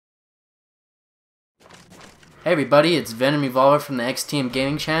Hey everybody, it's Venom Evolver from the XTM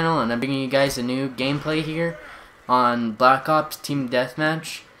Gaming channel, and I'm bringing you guys a new gameplay here on Black Ops Team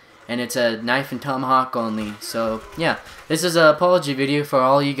Deathmatch, and it's a knife and tomahawk only. So yeah, this is an apology video for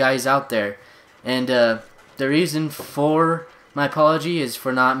all you guys out there, and the reason for my apology is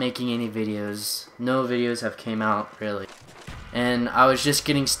for not making any videos. No videos have came out really, and I was just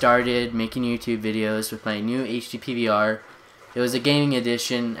getting started making YouTube videos with my new HD PVR. It was a gaming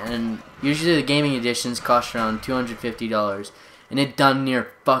edition, and usually the gaming editions cost around $250, and it done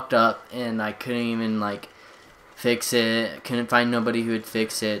near fucked up, and I couldn't even like fix it. Couldn't find nobody who would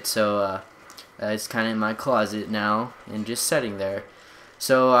fix it, so it's kind of in my closet now and just sitting there.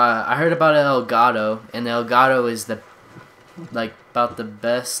 So I heard about an Elgato, and the Elgato is about the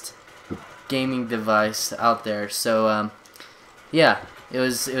best gaming device out there. So yeah, it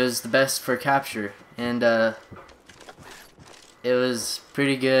was the best for capture, and it was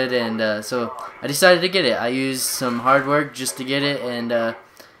pretty good, and so I decided to get it. I used some hard work just to get it, and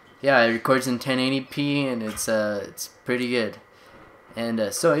yeah, it records in 1080p, and it's pretty good.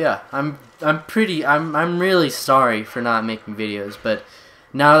 And so yeah, I'm really sorry for not making videos, but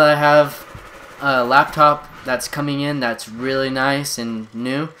now that I have a laptop that's coming in that's really nice and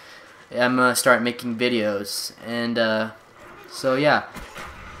new, I'm gonna start making videos. And so yeah,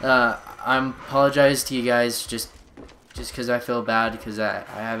 I apologize to you guys just because I feel bad because I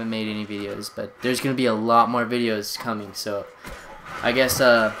haven't made any videos, but there's gonna be a lot more videos coming, so I guess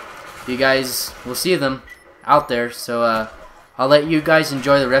you guys will see them out there. So I'll let you guys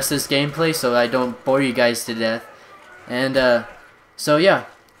enjoy the rest of this gameplay so I don't bore you guys to death. And so yeah,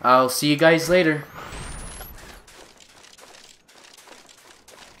 I'll see you guys later.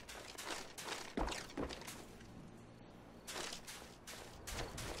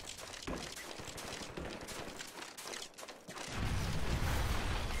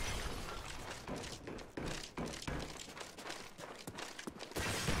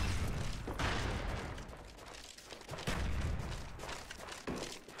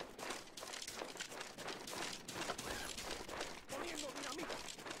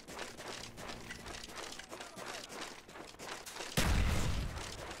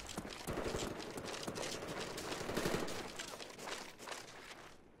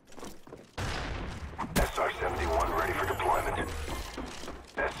 SR-71 ready for deployment.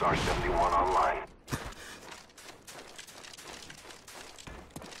 SR-71 online.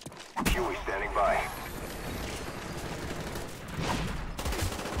 Huey standing by.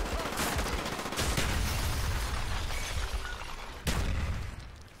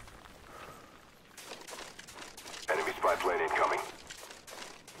 Enemy spy plane incoming.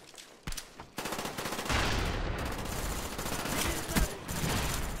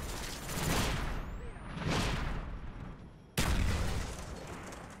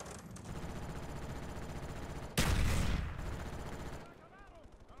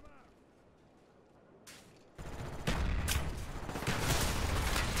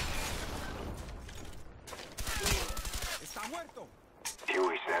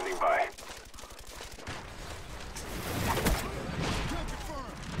 Huey standing by.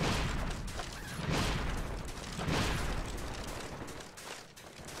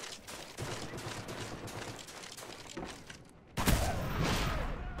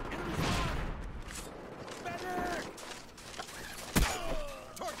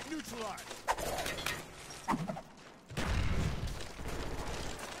 Target neutralized.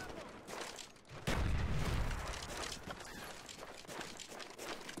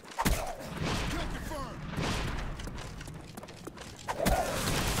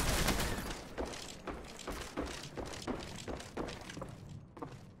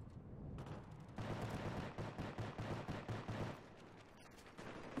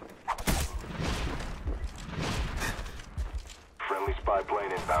 Friendly spy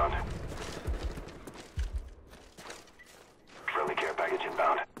plane inbound. Friendly care package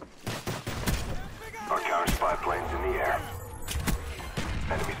inbound. Our counter spy plane's in the air.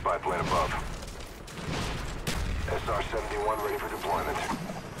 Enemy spy plane above. SR-71 ready for deployment.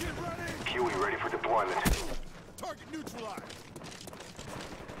 Huey ready for deployment. Target neutralized.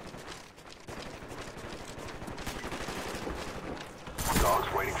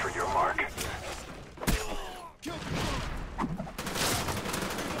 Dogs waiting for your mark. Kill confirmed.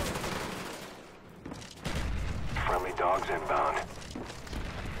 Friendly dogs inbound.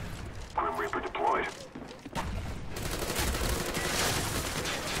 Grim Reaper deployed.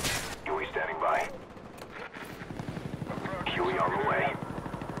 Huey standing by. Huey on the way.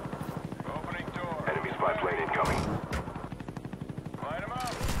 Opening door. Enemy spy plane incoming. Light him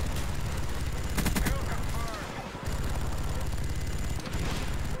up. Kill confirmed.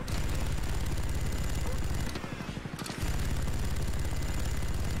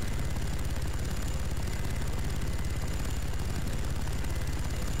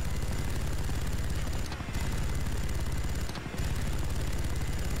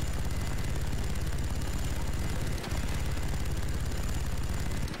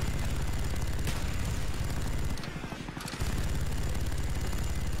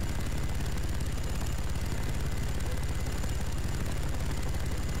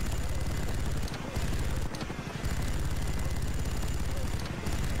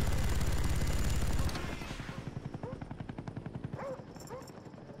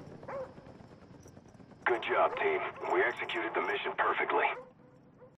 Good job, team. We executed the mission perfectly.